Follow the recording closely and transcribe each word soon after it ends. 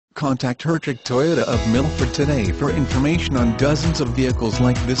Contact Hertrich Toyota of Milford today for information on dozens of vehicles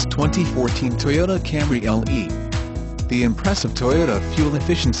like this 2014 Toyota Camry LE. The impressive Toyota fuel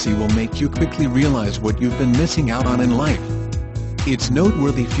efficiency will make you quickly realize what you've been missing out on in life. Its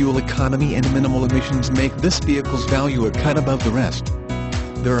noteworthy fuel economy and minimal emissions make this vehicle's value a cut above the rest.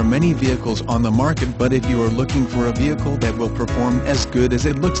 There are many vehicles on the market, but if you are looking for a vehicle that will perform as good as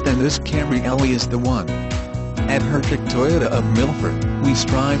it looks, then this Camry LE is the one. At Hertrich Toyota of Milford, we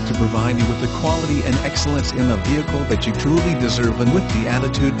strive to provide you with the quality and excellence in a vehicle that you truly deserve, and with the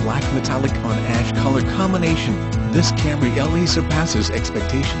attitude black metallic on ash color combination, this Camry LE surpasses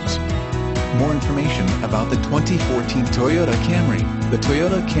expectations. More information about the 2014 Toyota Camry. The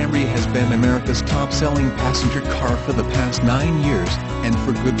Toyota Camry has been America's top-selling passenger car for the past 9 years, and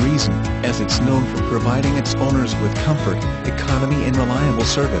for good reason, as it's known for providing its owners with comfort, economy and reliable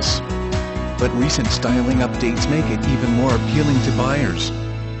service. But recent styling updates make it even more appealing to buyers.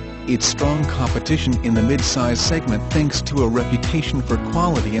 It's strong competition in the mid-size segment thanks to a reputation for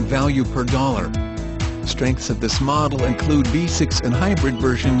quality and value per dollar. Strengths of this model include V6 and hybrid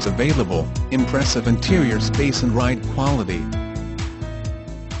versions available, impressive interior space and ride quality,